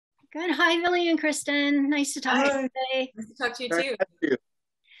Good. Hi, Billy and Cristin. Nice to talk to Hi, you today. Nice to talk to you nice to too. have you.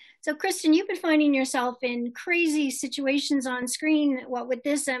 So, Cristin, you've been finding yourself in crazy situations on screen, what with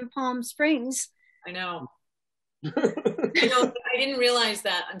this and Palm Springs. I know. I know. I didn't realize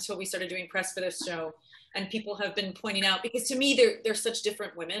that until we started doing press for this show. And people have been pointing out, because to me, they're such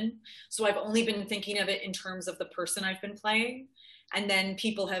different women. So I've only been thinking of it in terms of the person I've been playing. And then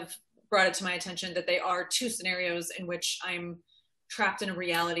people have brought it to my attention that they are two scenarios in which I'm trapped in a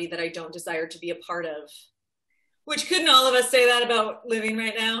reality that I don't desire to be a part of. Which couldn't all of us say that about living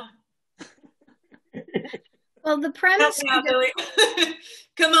right now? Well, the Help premise me out, Billy.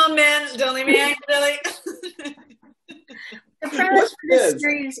 Come on, man. Don't leave me hanging, Billy. the premise for this Yes.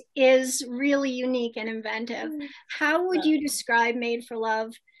 series is really unique and inventive. How would you describe Made for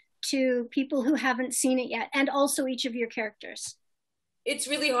Love to people who haven't seen it yet, and also each of your characters? It's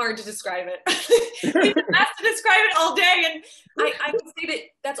really hard to describe it. People ask to describe it all day. And I would say that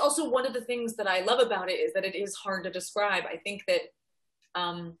that's also one of the things that I love about it, is that it is hard to describe. I think that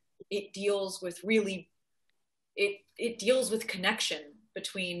it deals with it deals with connection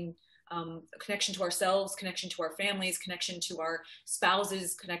between connection to ourselves, connection to our families, connection to our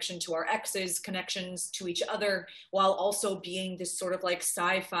spouses, connection to our exes, connections to each other, while also being this sort of like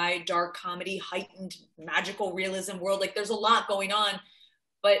sci-fi, dark comedy, heightened magical realism world. Like there's a lot going on,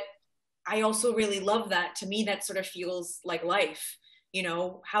 but I also really love that. To me, that sort of feels like life. You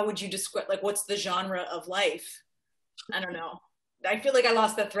know, how would you describe, like, what's the genre of life? I don't know. I feel like I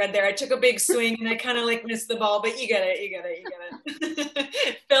lost the thread there. I took a big swing and I kind of like missed the ball, but you get it, you get it, you get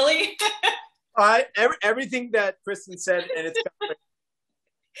it. Philly? Everything that Cristin said, and it's kind of,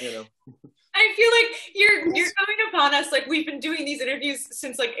 you know. I feel like you're coming upon us like we've been doing these interviews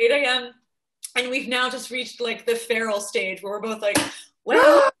since like 8 a.m. and we've now just reached like the feral stage where we're both like,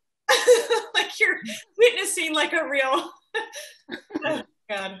 well, like you're witnessing like a real, oh,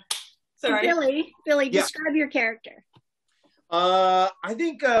 God, sorry. Billy, Yeah. describe your character. I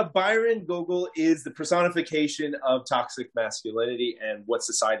think Byron Gogol is the personification of toxic masculinity and what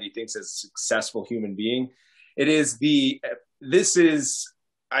society thinks as a successful human being. I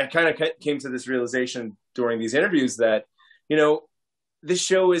kind of came to this realization during these interviews that, you know, this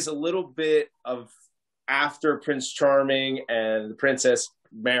show is a little bit of after Prince Charming and the princess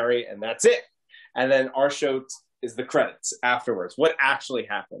marry, and that's it. And then our show is the credits afterwards, what actually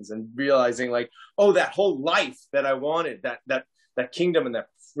happens, and realizing like, oh, that whole life that I wanted, that kingdom and that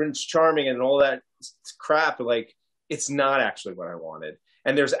Prince Charming and all that crap, like it's not actually what I wanted.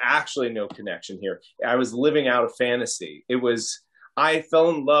 And there's actually no connection here. I was living out a fantasy. I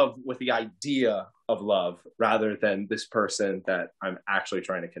fell in love with the idea of love rather than this person that I'm actually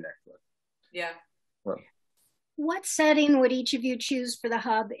trying to connect with. Yeah. Well, What setting would each of you choose for the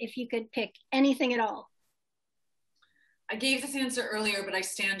hub if you could pick anything at all? I gave this answer earlier, but I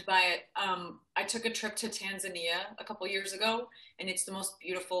stand by it. I took a trip to Tanzania a couple years ago, and it's the most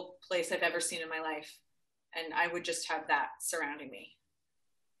beautiful place I've ever seen in my life. And I would just have that surrounding me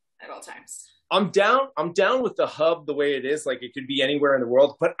at all times. I'm down with the hub the way it is. Like it could be anywhere in the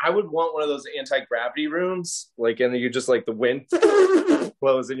world, but I would want one of those anti-gravity rooms, like, and you just like the wind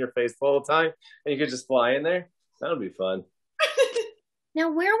blows in your face the whole time, and you could just fly in there. That would be fun.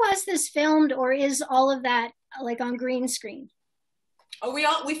 Now, where was this filmed, or is all of that like on green screen? Oh,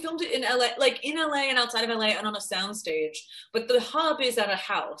 we filmed it in LA, like in LA and outside of LA and on a soundstage. But the hub is at a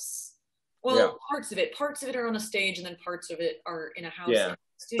house. Well, Yeah. parts of it are on a stage, and then parts of it are in a house. Yeah.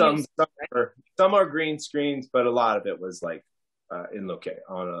 Studios, Some are green screens, but a lot of it was like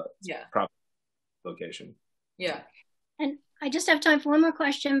on a proper location. Yeah. And I just have time for one more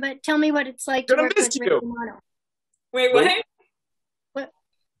question, but tell me what it's like to Gonna work miss with Ray you. Romano. Wait, what?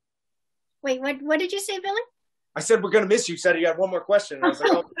 Wait, what did you say, Billy? I said we're gonna miss you. You said you had one more question. And I was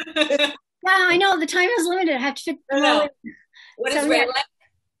like, oh. Yeah, I know the time is limited. I have to fit. No. What is Ray like?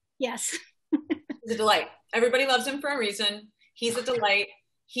 Yes. He's a delight. Everybody loves him for a reason. He's a delight.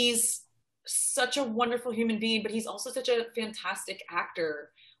 He's such a wonderful human being, but he's also such a fantastic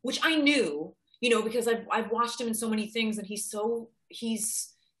actor, which I knew, you know, because I've watched him in so many things, and he's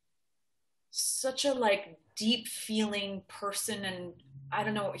such a like deep feeling person, and I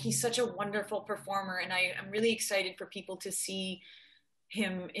don't know, he's such a wonderful performer, and I'm really excited for people to see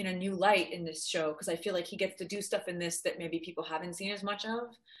him in a new light in this show, because I feel like he gets to do stuff in this that maybe people haven't seen as much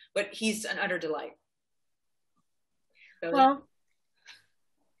of, but he's an utter delight. Billy?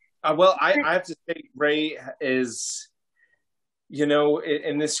 Well, I have to say Ray is, you know,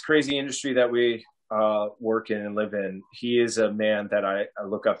 in this crazy industry that we work in and live in, he is a man that I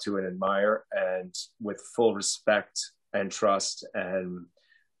look up to and admire, and with full respect and trust. And,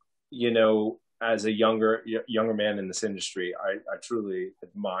 you know, as a younger man in this industry, I truly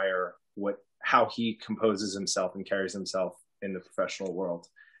admire how he composes himself and carries himself in the professional world.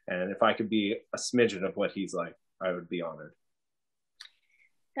 And if I could be a smidgen of what he's like, I would be honored.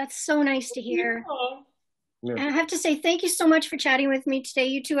 That's so nice to hear. Yeah. And I have to say, thank you so much for chatting with me today.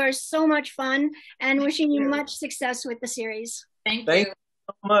 You two are so much fun, and wishing you much success with the series. Thank you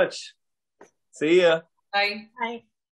so much. See ya. Bye. Bye.